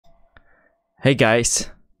Hey guys,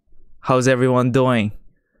 how's everyone doing?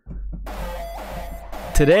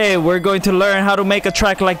 Today we're going to learn how to make a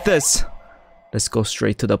track like this. Let's go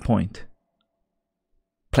straight to the point.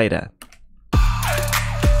 Play that.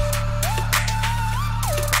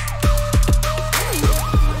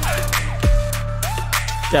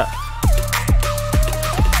 Yeah.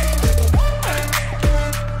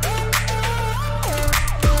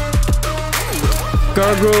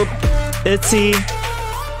 Girl group, ITZY,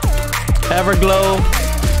 Everglow,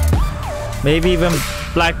 maybe even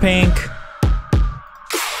Blackpink.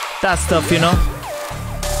 That stuff, you know.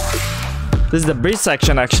 This is the bridge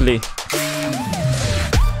section actually.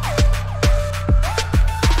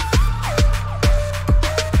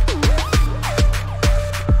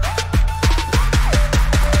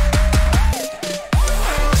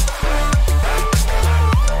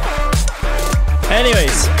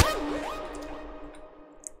 Anyways,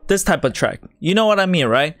 this type of track, you know what I mean,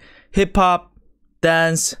 right? Hip hop,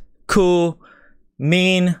 dance, cool,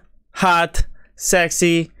 mean, hot,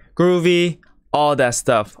 sexy, groovy, all that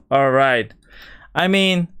stuff. All right. I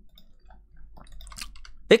mean,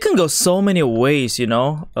 it can go so many ways, you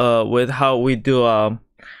know, with how we do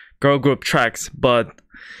girl group tracks. But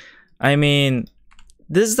I mean,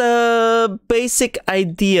 this is the basic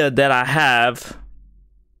idea that I have.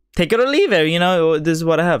 Take it or leave it, you know, this is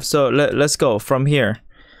what I have. So let's go from here.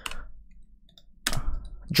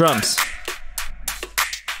 Drums.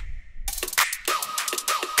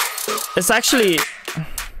 It's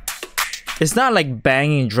not like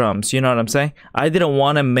banging drums, you know what I'm saying? I didn't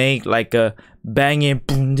want to make like a banging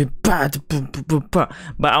but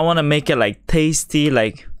I want to make it like tasty,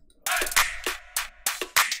 like,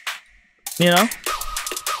 you know?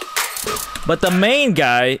 But the main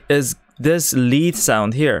guy is this lead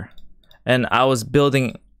sound here, and I was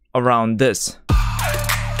building around this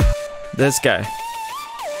guy.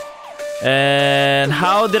 And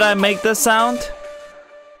how did I make this sound?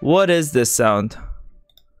 What is this sound?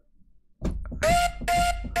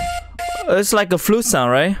 It's like a flute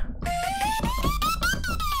sound, right?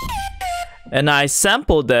 And I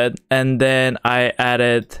sampled it, and then I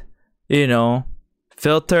added, you know,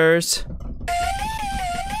 filters,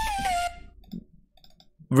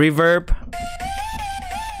 reverb,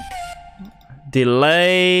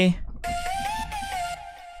 delay,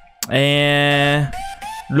 and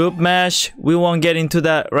loop mesh. We won't get into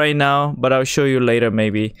that right now, but I'll show you later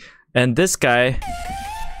maybe. And this guy,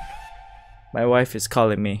 my wife is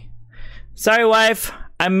calling me. Sorry wife,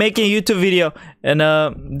 I'm making a YouTube video, and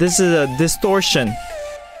this is a distortion.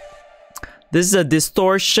 This is a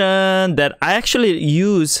distortion that I actually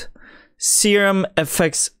use Serum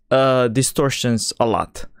effects distortions a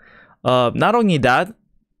lot. Not only that,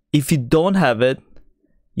 if you don't have it,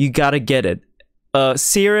 you gotta get it.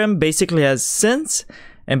 Serum basically has synths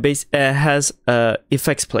and has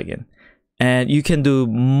effects plugin, and you can do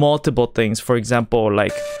multiple things. For example,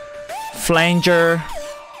 like flanger,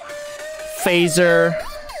 phaser,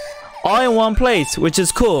 all in one place, which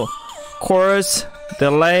is cool. Chorus,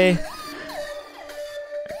 delay,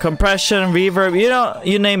 compression, reverb, you know,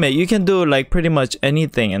 you name it. You can do like pretty much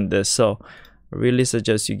anything in this, so I really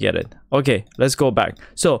suggest you get it. Okay, let's go back.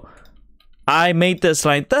 So I made this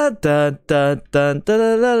like da da da da da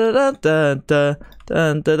da da da da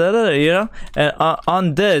da da da, you know, and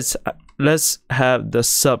on this, let's have the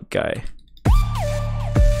sub guy.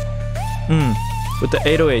 With the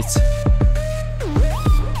 808s.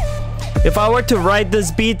 If I were to write this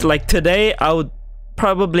beat like today, I would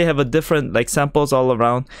probably have a different like samples all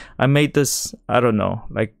around. I made this, I don't know,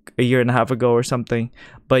 like a year and a half ago or something.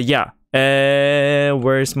 But yeah, and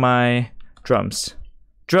where's my drums?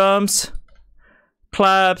 Drums,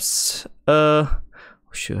 claps. Oh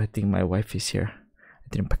shoot, I think my wife is here. I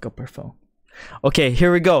didn't pick up her phone. Okay,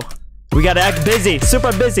 here we go. We gotta act busy,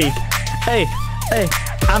 super busy. Hey,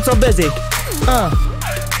 I'm so busy.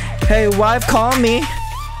 Hey, wife, call me.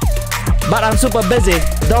 But I'm super busy.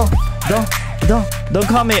 Don't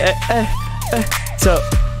call me.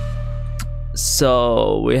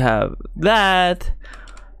 So we have that.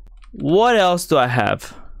 What else do I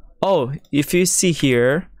have? Oh, if you see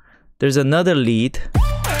here, there's another lead.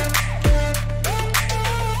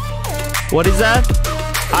 What is that?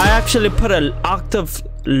 I actually put an octave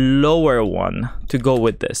lower one to go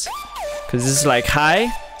with this, because this is like high,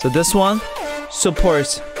 so this one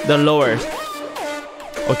supports the lower.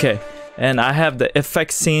 Okay, and I have the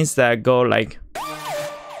effect scenes that go like,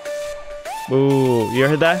 ooh, you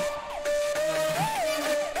heard that?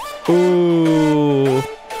 Ooh.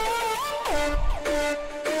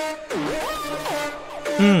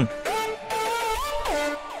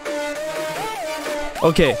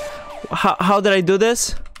 Okay, how did I do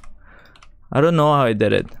this? I don't know how I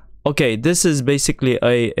did it. Okay, this is basically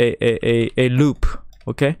a loop.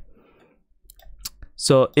 Okay,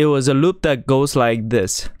 so it was a loop that goes like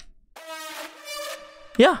this.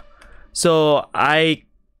 Yeah, so I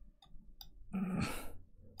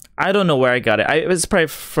don't know where I got it. It was probably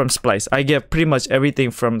from Splice. I get pretty much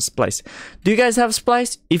everything from Splice. Do you guys have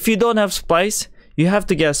Splice? If you don't have Splice, you have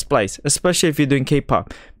to get Splice, especially if you're doing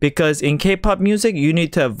K-pop, because in K-pop music you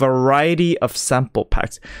need to have variety of sample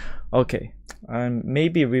packs. Okay, I'm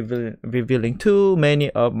maybe revealing too many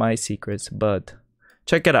of my secrets, but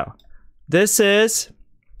check it out. This is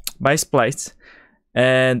my Splice,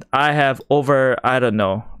 and I have over, I don't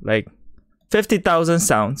know, like 50,000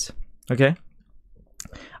 sounds. Okay,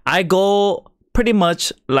 I go pretty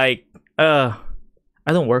much like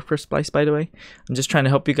I don't work for Splice, by the way. I'm just trying to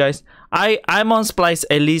help you guys. I'm on Splice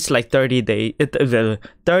at least like 30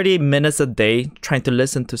 minutes a day, trying to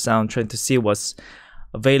listen to sound, trying to see what's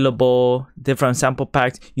available, different sample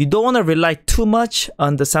packs. You don't want to rely too much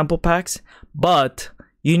on the sample packs, but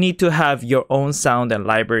you need to have your own sound and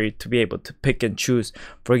library to be able to pick and choose.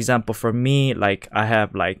 For example, for me, like I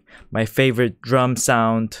have like my favorite drum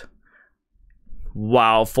sound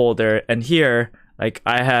wow folder, and here like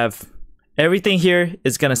I have everything here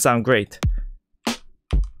is gonna sound great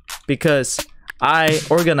because I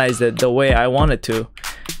organized it the way I wanted to,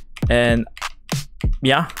 and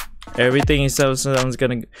yeah, everything is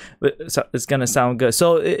it's gonna sound good.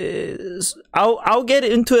 So I'll get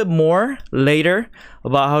into it more later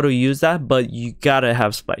about how to use that, but you gotta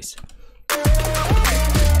have Splice.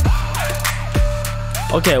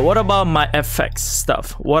 Okay, what about my FX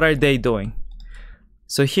stuff? What are they doing?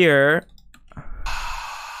 So here,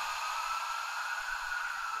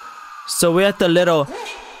 so we have the little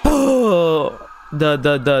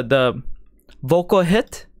the vocal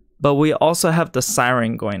hit, but we also have the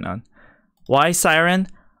siren going on. Why siren?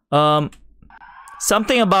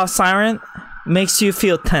 Something about siren makes you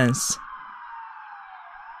feel tense.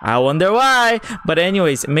 I wonder why, but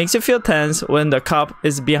anyways, it makes you feel tense when the cop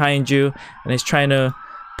is behind you and is trying to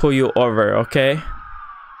pull you over. Okay,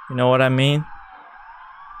 you know what I mean?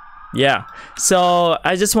 Yeah, so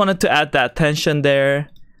I just wanted to add that tension there.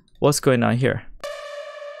 What's going on here?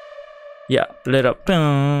 Yeah, little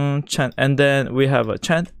chant, and then we have a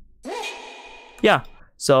chant. Yeah,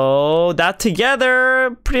 so that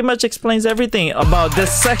together pretty much explains everything about this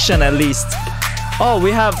section, at least. Oh,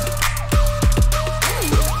 we have,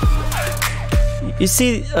 you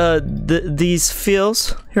see these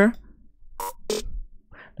fills here,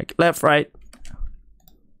 like left, right.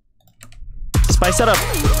 Spice it up.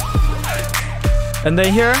 And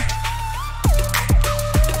then here,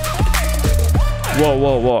 whoa,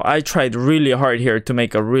 whoa, whoa. I tried really hard here to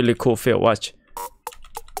make a really cool feel. Watch.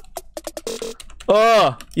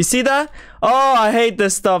 Oh, you see that? Oh, I hate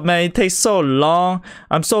this stuff, man. It takes so long.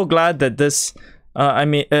 I'm so glad that this, I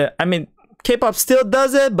mean, K-pop still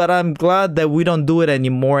does it, but I'm glad that we don't do it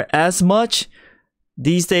anymore as much.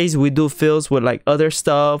 These days we do fills with like other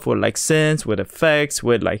stuff, with like synths, with effects,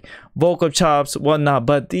 with like vocal chops, whatnot.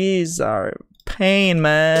 But these are pain,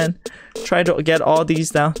 man. Try to get all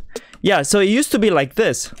these down. Yeah, so it used to be like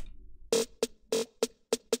this.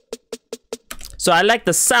 So I like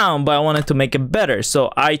the sound, but I wanted to make it better. So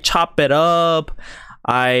I chop it up.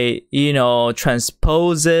 I, you know,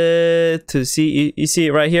 transpose it to see. You see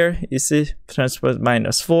it right here? You see? Transpose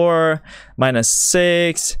 -4,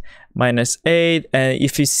 -6. -8, and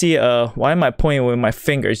if you see why am I pointing with my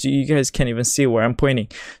fingers? You guys can't even see where I'm pointing.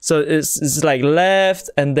 So it's like left,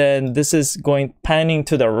 and then this is going panning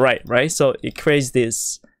to the right, right? So it creates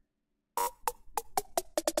this.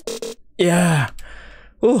 Yeah.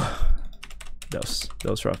 Ooh, that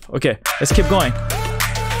was rough. Okay, let's keep going.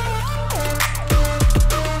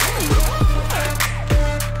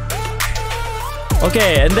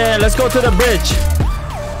 Okay, and then let's go to the bridge.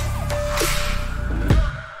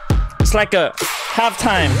 It's like a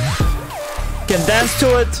halftime. You can dance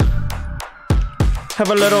to it.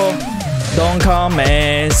 Have a little "Don't Call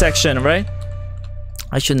Me" section, right?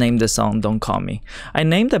 I should name this song "Don't Call Me." I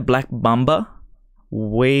named it Black Mamba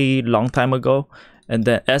way long time ago, and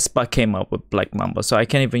then aespa came up with Black Mamba, so I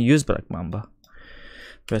can't even use Black Mamba.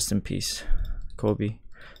 Rest in peace, Kobe.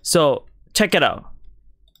 So check it out.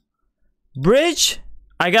 Bridge,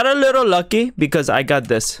 I got a little lucky because I got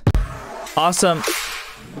this awesome.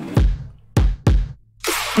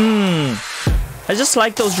 I just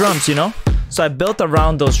like those drums, you know? So I built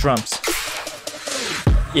around those drums.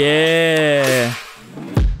 Yeah.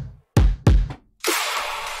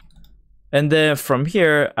 And then from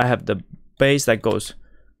here, I have the bass that goes.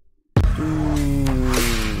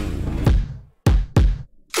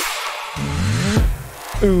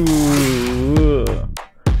 Ooh.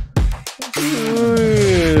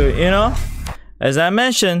 As I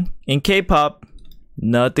mentioned, in K-pop,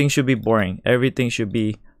 nothing should be boring. Everything should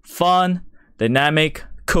be fun, dynamic,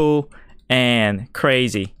 cool, and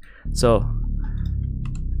crazy. So,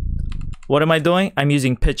 what am I doing? I'm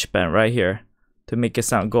using pitch bend right here to make it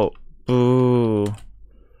sound go ooh.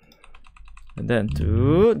 And then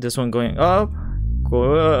this one going up,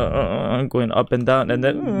 going up and down, and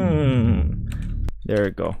then there we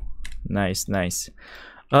go. Nice, nice.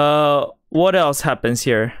 What else happens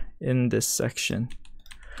here in this section?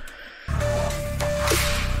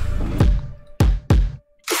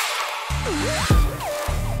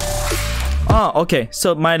 Oh, okay.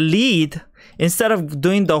 So my lead, instead of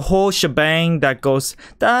doing the whole shebang that goes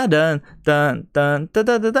da dun dun dun dun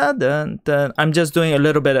dun dun dun dun, I'm just doing a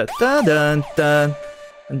little bit of da dun dun,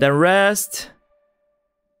 and then rest.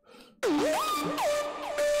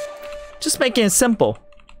 Just making it simple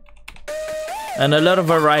and a lot of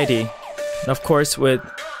variety. And of course, with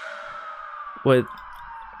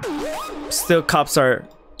still cops are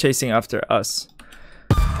chasing after us.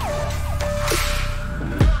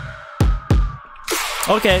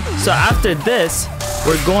 Okay, so after this,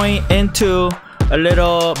 we're going into a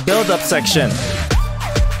little build-up section.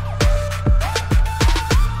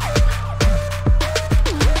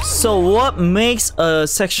 So what makes a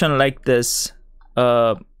section like this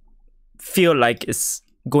feel like it's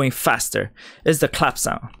going faster is the clap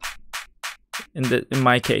sound. In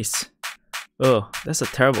my case. Oh, that's a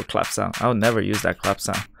terrible clap sound. I'll never use that clap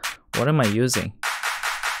sound. What am I using?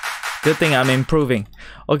 Good thing I'm improving.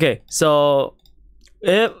 Okay, so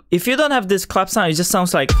if you don't have this clap sound, it just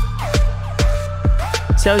sounds like,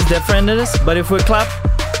 see how different it is? But if we clap,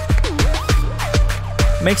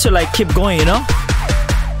 makes you like keep going, you know?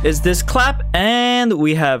 It's this clap, and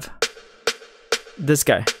we have this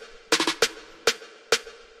guy.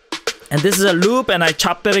 And this is a loop, and I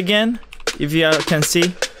chopped it again, if you can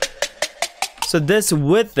see. So this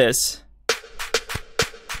with this,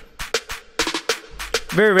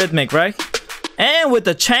 very rhythmic, right? And with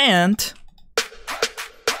the chant,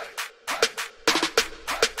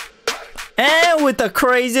 and with the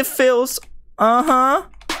crazy fills,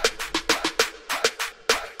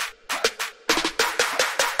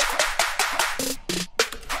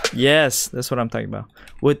 yes, that's what I'm talking about.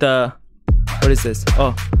 With the, what is this?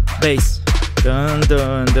 Oh, bass. Dun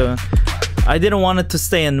dun dun. I didn't want it to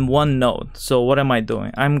stay in one note, so what am I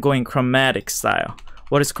doing? I'm going chromatic style.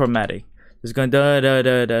 What is chromatic? It's going da da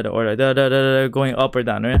da da or da da da, going up or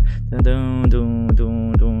down, right? Dun dun dun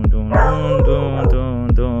dun dun dun dun dun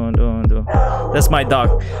dun dun dun. That's my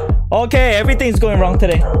dog. Okay, everything's going wrong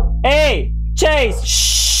today. Hey, Chase!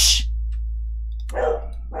 Shh.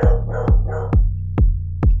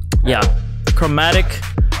 Yeah, chromatic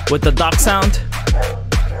with the dog sound,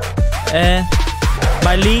 and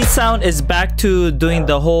my lead sound is back to doing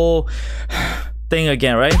the whole thing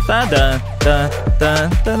again, right? Da da da da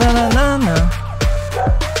da da da da.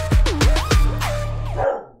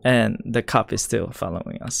 And the cop is still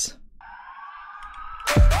following us.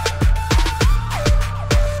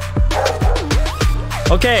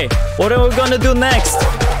 Okay, what are we gonna do next?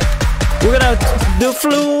 We're gonna do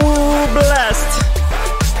Flu Blast.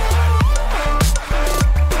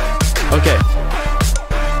 Okay.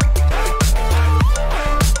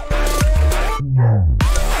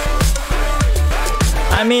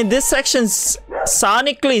 I mean, this section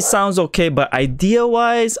sonically sounds okay, but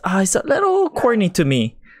idea-wise, it's a little corny to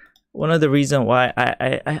me. One of the reasons why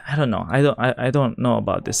I don't know. I don't know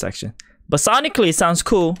about this section, but sonically it sounds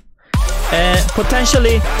cool, and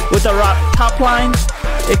potentially with the rock top line,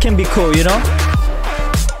 it can be cool, you know.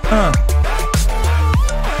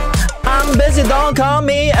 I'm busy, don't call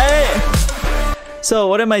me. Hey. So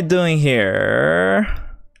what am I doing here?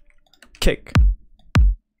 Kick.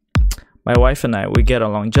 My wife and I, we get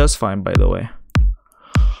along just fine, by the way.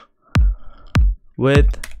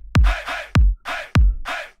 With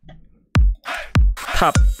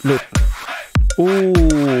top loop.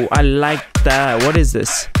 Ooh, I like that. What is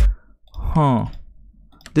this? Huh.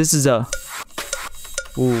 This is a...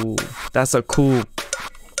 Ooh, that's a cool...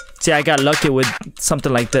 See, I got lucky with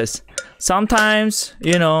something like this. Sometimes,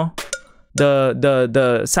 you know,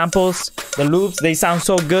 the samples, the loops, they sound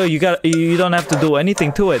so good. You don't have to do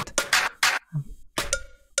anything to it.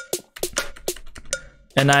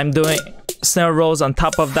 And I'm doing snare rolls on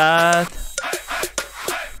top of that.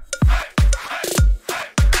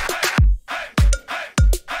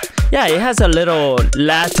 Yeah, it has a little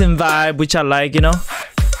Latin vibe, which I like, you know.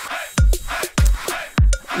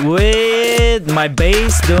 With my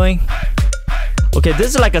bass doing... Okay, this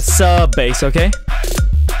is like a sub bass, okay?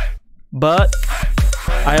 But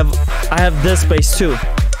I have this bass too.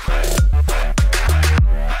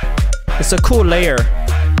 It's a cool layer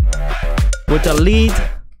with the lead.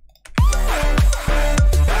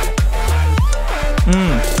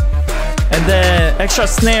 And then extra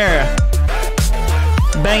snare,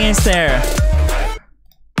 banging snare.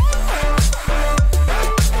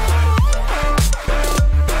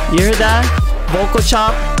 You hear that? Vocal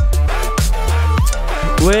chop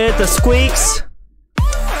with the squeaks.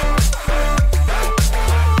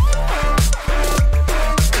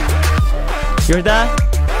 You hear that?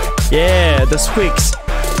 Yeah, the squeaks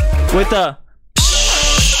with the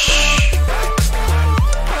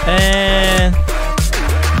and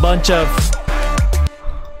bunch of.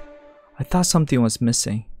 I thought something was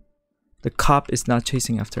missing. The cop is not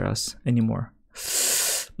chasing after us anymore.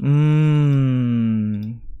 I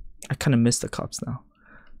kind of miss the cops now.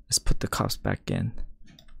 Let's put the cops back in.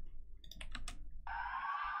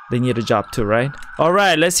 They need a job too, right? All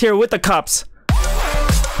right, let's hear with the cops.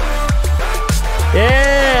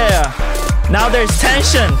 Yeah! Now there's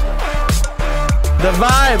tension. The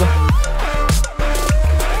vibe.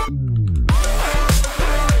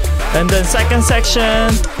 And then second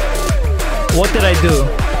section. What did I do?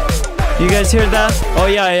 You guys hear that? Oh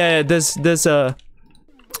yeah. This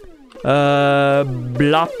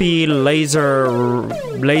bloppy laser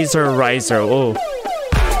riser. Oh,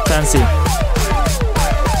 fancy.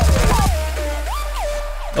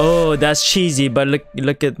 Oh, that's cheesy, but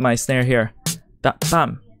look at my snare here.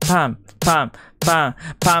 Pam pam pam pam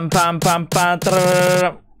pam pam pam pam.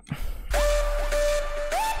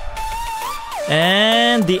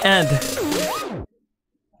 And the end.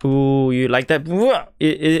 Ooh, you like that?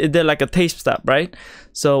 It did like a tape stop, right?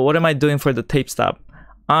 So what am I doing for the tape stop?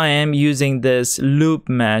 I am using this loop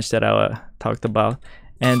mesh that I talked about,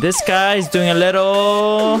 and this guy is doing a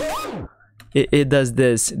little. It does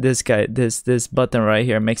this button right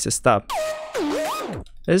here makes it stop.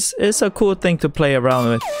 It's a cool thing to play around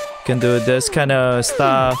with. You can do this kind of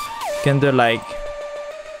stuff. You can do like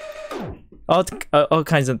all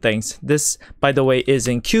kinds of things. This, by the way, is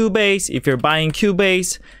in Cubase. If you're buying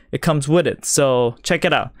Cubase, it comes with it. So check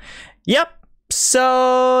it out. Yep.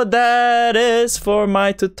 So that is for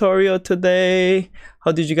my tutorial today.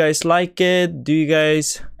 How did you guys like it?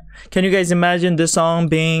 Can you guys imagine this song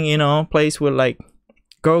being, you know, placed with like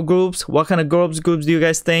girl groups? What kind of groups do you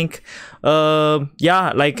guys think?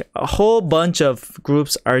 Yeah, like a whole bunch of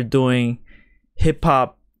groups are doing hip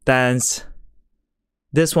hop dance.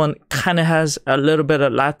 This one kind of has a little bit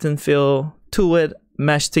of Latin feel to it,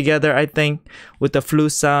 meshed together, I think, with the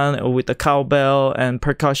flute sound or with the cowbell and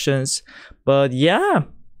percussions. But yeah,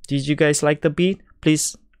 did you guys like the beat?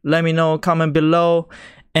 Please let me know, comment below,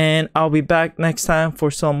 and I'll be back next time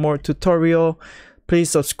for some more tutorial. Please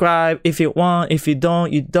subscribe if you want. If you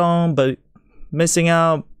don't, you don't, but missing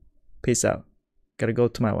out. Peace out. Gotta go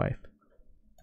to my wife.